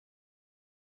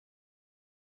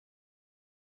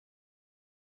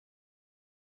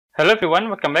Hello everyone,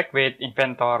 welcome back with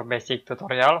Inventor basic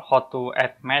tutorial how to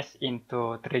add mesh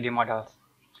into 3D models.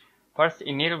 First,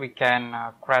 in here we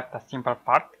can create a simple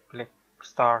part. Click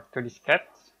Start 2D Sketch,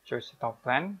 choose top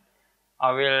plane.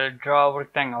 I will draw a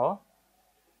rectangle.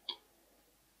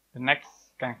 The next,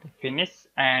 can click Finish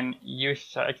and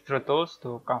use extrude tools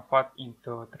to convert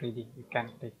into 3D. You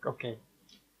can click OK.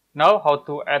 Now, how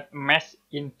to add mesh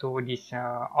into these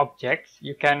objects?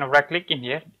 You can right click in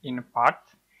here in Part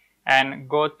and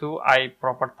go to Eye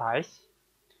Properties.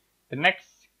 The next,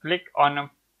 click on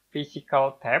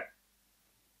Physical tab.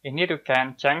 In here you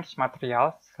can change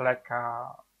materials, like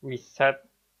we set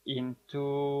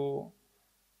into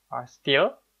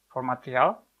steel for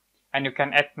material, and you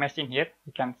can add mesh in here.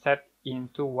 You can set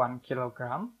into 1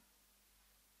 kilogram,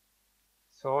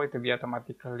 so it will be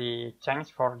automatically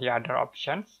changed for the other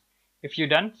options. If you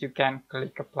don't, you can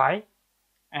click apply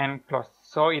and close,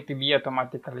 so it will be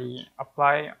automatically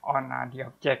apply on the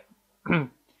object.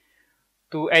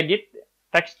 To edit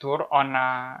texture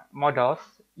on models,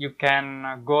 you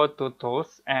can go to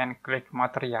tools and click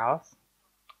materials.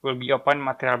 Will be open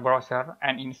material browser,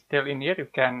 and still in here you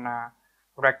can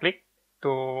right click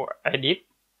to edit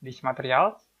these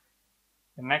materials.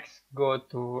 The next, go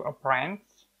to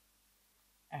appearance,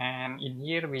 and in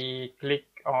here we click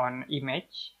on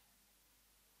image.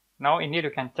 Now in here you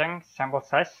can change sample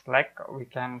size, like we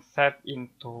can set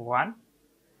into 1.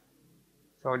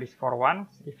 So this for 1.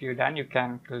 If you done, you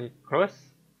can click close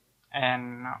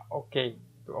and OK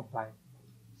to apply.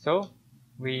 So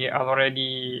we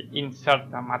already insert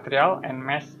the material and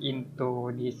mesh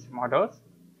into these models.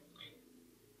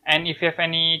 And if you have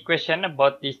any question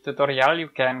about this tutorial, you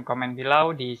can comment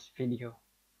below this video.